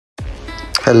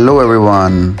Hello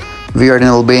everyone, we are in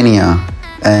Albania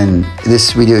and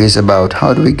this video is about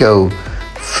how do we go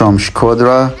from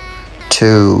Shkodra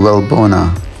to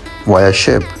Valbona via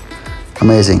ship.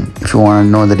 Amazing. If you want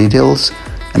to know the details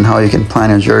and how you can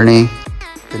plan your journey,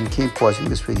 then keep watching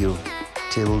this video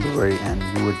till the very end.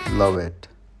 You would love it.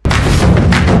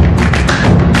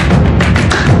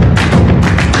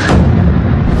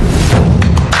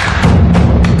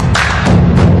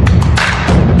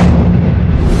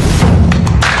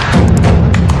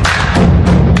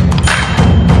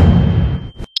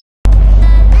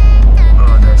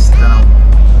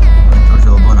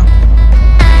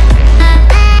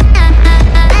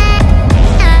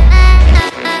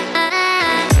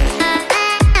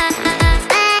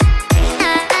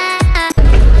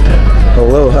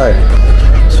 Hello, hi.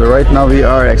 So right now we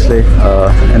are actually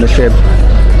in the ship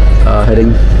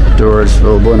heading towards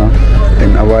Valbona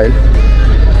in a while.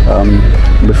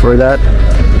 Before that,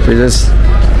 we just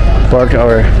parked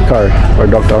our car or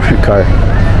docked our car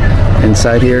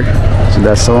inside here. So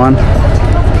that's the one,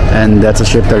 and that's a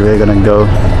ship that we're gonna go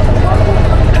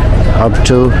up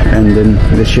to, and then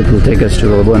this ship will take us to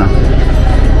Valbona.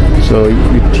 So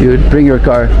you bring your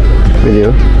car with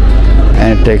you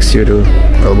and it takes you to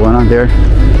Valbona there,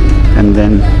 and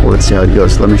then let's see how it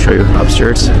goes. Let me show you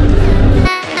upstairs.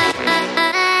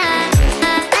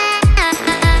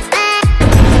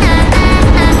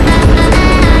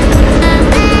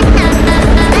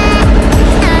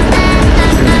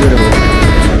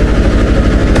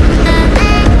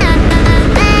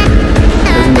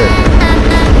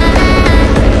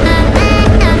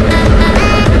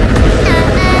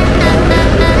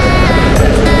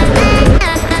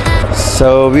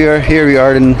 So we are here, we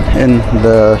are in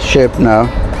the ship now.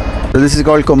 So this is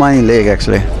called Komani Lake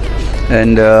actually,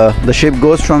 and the ship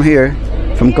goes from here,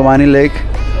 from Komani Lake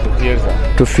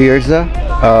to Fierza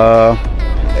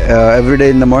every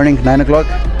day in the morning, 9 o'clock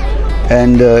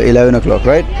and 11 o'clock,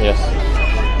 right? Yes.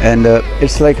 And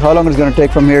it's like, how long is it going to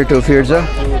take from here to Fierza?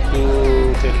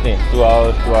 2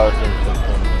 hours and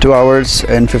 15. 2 hours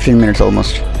and 15 minutes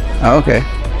almost. Oh, okay.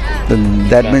 Then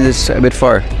that means it's a bit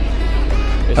far.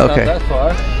 It's okay. Not that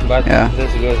far, but yeah.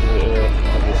 This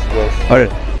goes.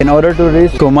 Alright. In order to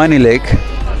reach Komani Lake,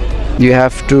 you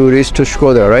have to reach to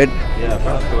Shkodra, right? Yeah,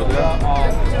 from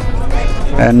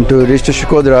Shkodra. And to reach to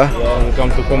Shkodra, you come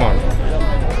to Komani.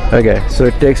 Okay, so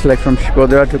it takes like from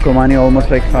Shkodra to Komani almost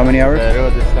like how many hours? The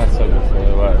road is not so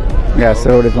good. Yeah,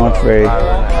 so road is not very.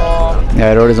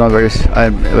 Yeah, road is not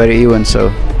very even. So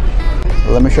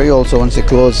let me show you also once you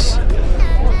close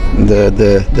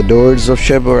the doors of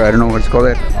ship, or I don't know what it's called,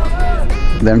 it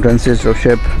the entrances of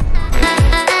ship.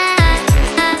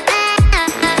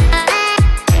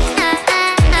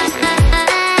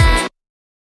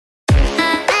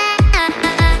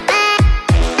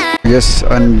 We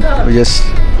just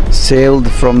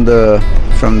sailed from the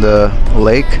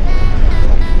lake,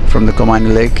 from the Komani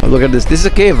Lake. Look at this. This is a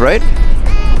cave, right?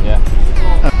 Yeah.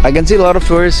 I can see a lot of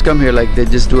tourists come here, like they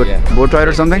just do a boat ride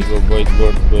or something. They go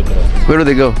boat ride. Where do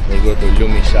they go? They go to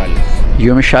Lumishalis.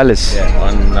 Lumishalis. Yeah.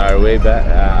 On our way back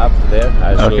up there,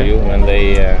 I'll show you. When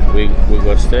we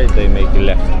go straight, they make a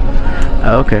left.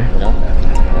 Okay. You know,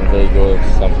 and they go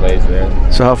someplace there.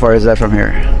 So how far is that from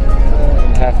here?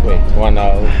 Halfway, 1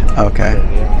 hour. Okay.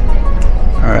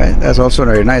 All right, that's also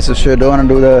very nice. So if you don't want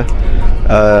to do the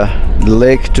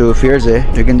lake to Fierze,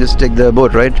 you can just take the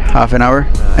boat, right? Half an hour?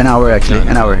 An hour actually.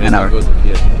 An hour.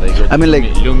 I mean like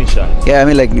Lumishalis. Yeah, I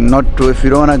mean like not to, if you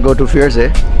don't want to go to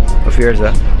Fierze or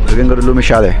Fierza, you can go to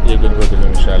Lumishale. You can go to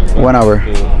Lumishalis. 1 hour.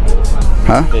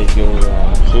 Huh? Take your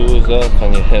shoes off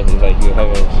and you have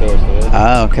a short. Right?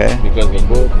 Ah, okay. Because the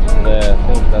boat, the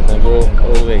thing doesn't go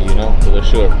all the way, you know, to the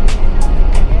shore.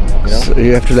 You know? So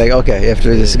you have to you have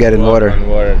to just get in water.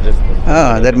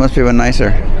 Ah, that must be even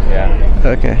nicer. Yeah.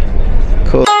 Okay.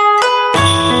 Cool.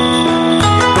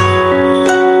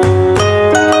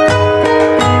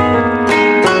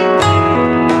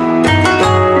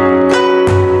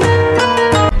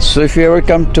 So if you ever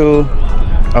come to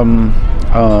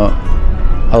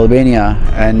Albania,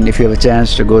 and if you have a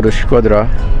chance to go to Shkodra,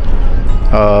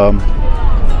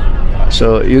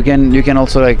 so you can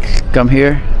also like come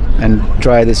here and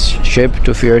try this ship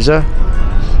to Fierza,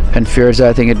 and Fierza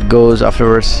I think it goes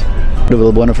afterwards to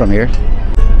Valbona from here.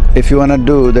 If you want to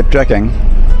do the trekking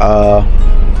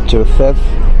to Theth,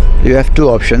 you have two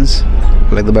options,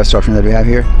 like the best option that we have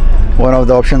here. One of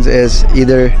the options is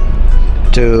either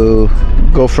to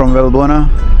go from Valbona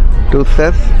to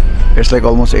Theth. It's like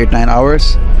almost 8-9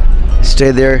 hours.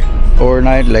 Stay there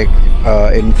overnight, like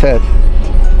in Theth,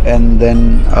 and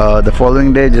then the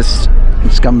following day just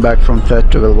come back from Theth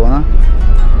to Valbona,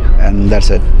 and that's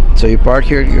it. So you park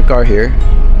your car here,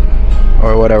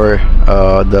 or whatever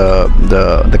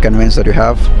the conveyance that you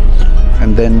have,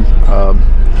 and then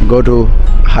go to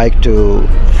hike to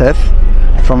Theth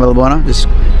from Valbona. Just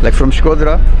like from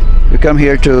Shkodra, you come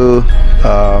here to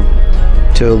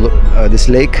this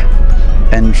lake,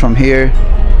 and from here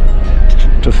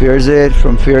to Firze.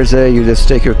 From Firze, you just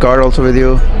take your car also with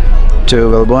you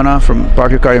to Valbona. Park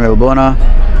your car in Valbona,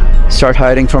 start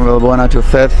hiking from Valbona to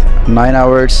Theth, 9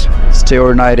 hours, stay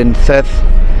overnight in Theth,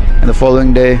 and the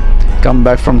following day come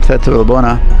back from Theth to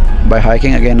Valbona by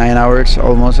hiking again 9 hours,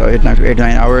 almost 8 to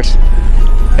 9 hours,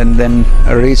 and then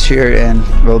reach here in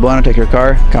Valbona, take your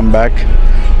car, come back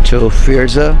to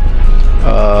Firze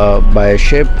by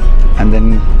ship, and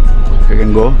then you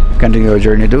can continue your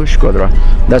journey to Shkodra.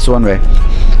 That's one way.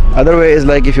 Other way is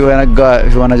like if you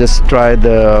wanna just try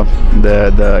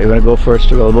you wanna go first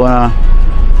to Valbona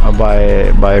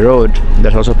by road.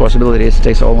 That's also a possibility. It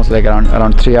takes almost like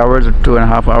around 3 hours or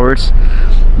 2.5 hours.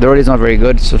 The road is not very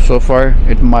good, so far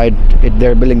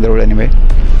they're building the road anyway,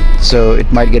 so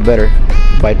it might get better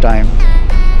by time,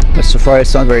 but so far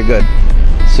it's not very good.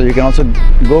 So you can also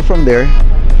go from there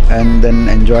and then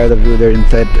enjoy the view there in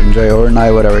Thet, enjoy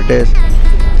overnight, whatever it is,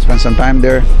 spend some time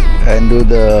there and do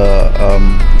the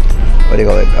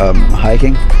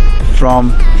hiking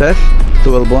from Thet to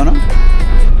Valbona,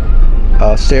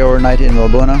 stay overnight in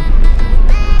Valbona,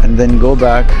 and then go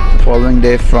back the following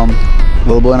day from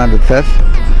Valbona to Theth,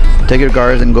 take your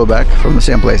cars and go back from the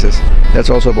same places. That's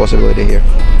also a possibility here.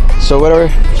 So whatever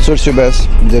suits you best,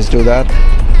 just do that.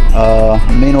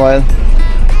 Meanwhile,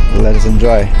 let us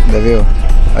enjoy the view.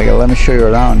 Okay, let me show you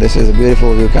around. This is a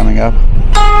beautiful view coming up.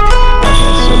 Okay,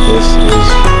 so this is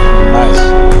nice.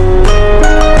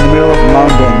 In the middle of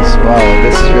mountains. Wow,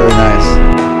 this is really nice.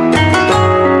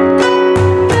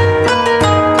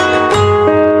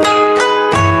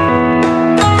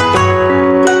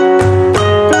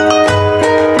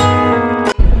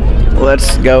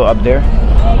 Let's go up there.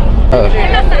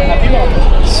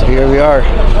 So here we are.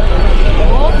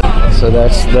 So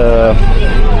that's the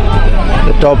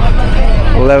top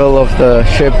level of the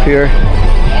ship here.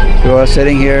 People are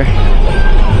sitting here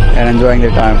and enjoying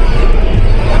their time.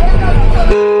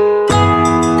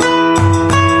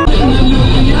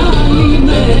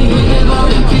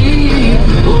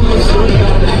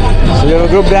 So we have a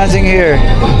group dancing here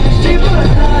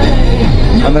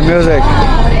on the music.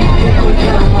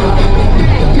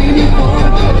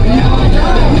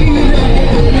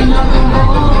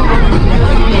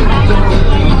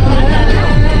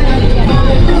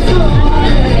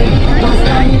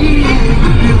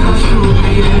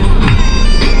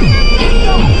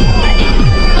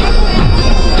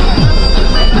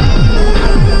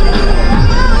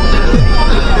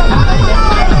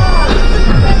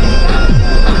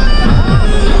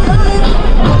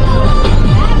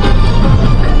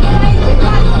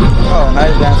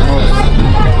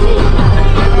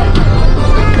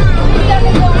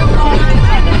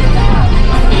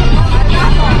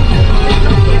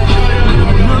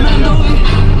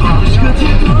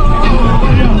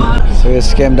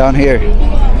 Came down here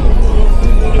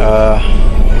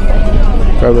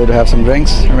probably to have some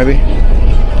drinks, or maybe,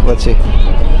 let's see.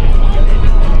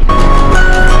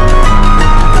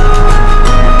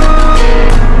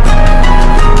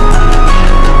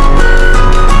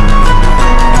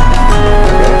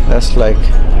 Okay, that's like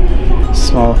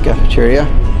small cafeteria.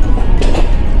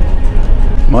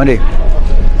 Modi,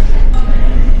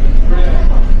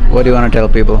 what do you want to tell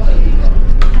people?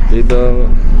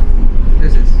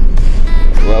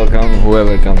 Welcome,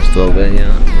 whoever comes to Albania,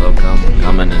 welcome,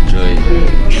 come and enjoy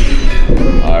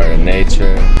our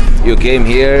nature. You came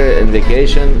here in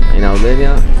vacation in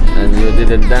Albania and you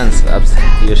didn't dance.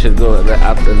 You should go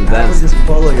up and dance. Just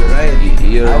follow you, right?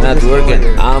 You're not working,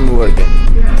 I'm working.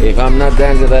 If I'm not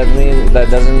dancing, that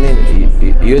doesn't mean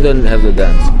you don't have to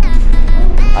dance.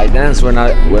 I dance when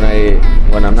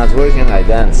I'm not working, I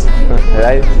dance,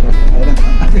 right?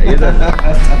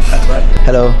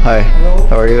 Hello, hi,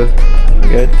 how are you?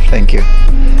 Good, thank you.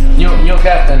 New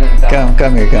captain.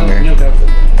 Come here. New captain.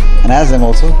 And ask them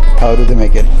also, how do they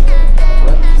make it?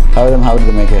 What? How do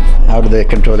they make it? How do they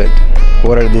control it?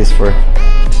 What are these for?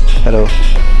 Hello.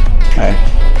 Hi.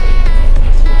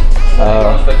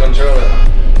 The controller.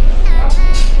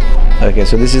 Okay,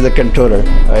 so this is the controller,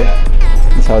 right?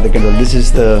 That's how they control. This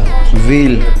is the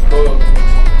wheel.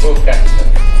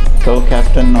 Co-captain.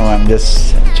 Co-captain? No, I'm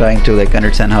just trying to like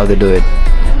understand how they do it.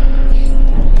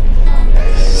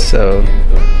 So,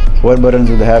 what buttons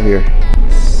do they have here?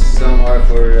 Some are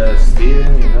for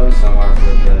steering, some are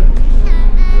for the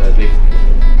big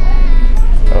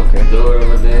door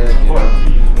over there, You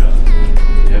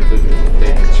have to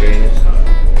take the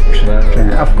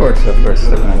Of course,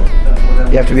 definitely.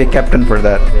 You have to be a captain for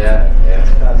that. Yeah.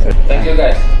 Thank you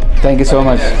guys. Thank you so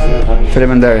much.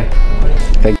 Filimandari.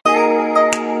 Thank you.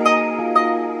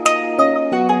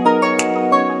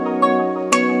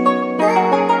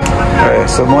 Alright,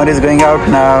 so Modi is going out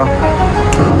now,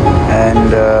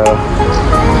 and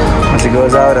once he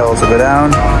goes out, I'll also go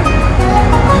down.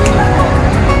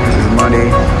 This is Modi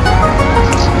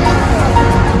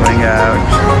going out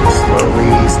slowly.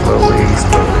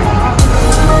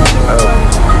 Oh,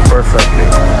 perfectly.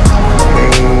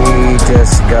 He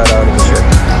just got out of the ship.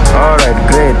 Alright,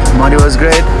 great. Modi was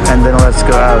great, and then let's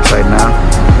go outside now.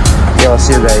 Yeah, I'll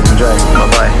see you guys. Enjoy.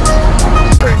 Bye bye.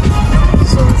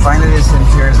 So we finally reached in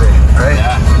Jersey, right?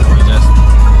 Yeah.